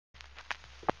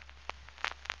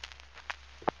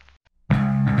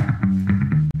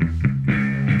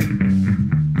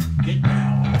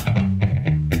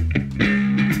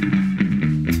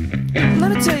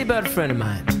friend of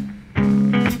mine.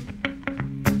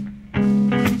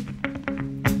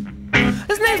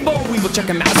 His name's Bo Weevil, check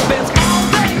him out. Spends all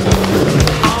day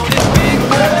on his big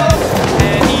board,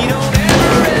 and he don't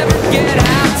ever get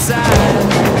outside.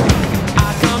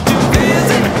 I come to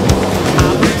visit,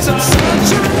 I bring some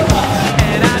sunshine,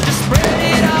 and I just spread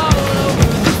it all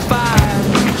over the fire.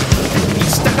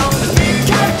 He's stuck on his big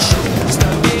couch,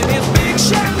 stuck in his big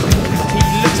shack. He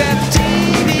looks at the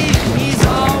TV, he's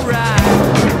alright.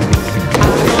 I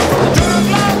come from the drug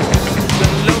lord, the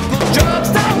local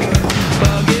drugstore.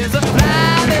 Bug is a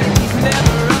fly that he's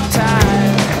never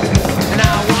uptight. And I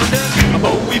wonder,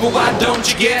 Bo Weevil, why don't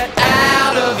you get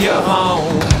out of your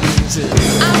home?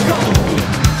 I'm cold,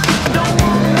 don't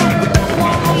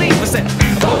wanna leave. I said,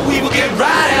 Bo Weevil, get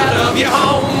right out of your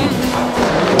home.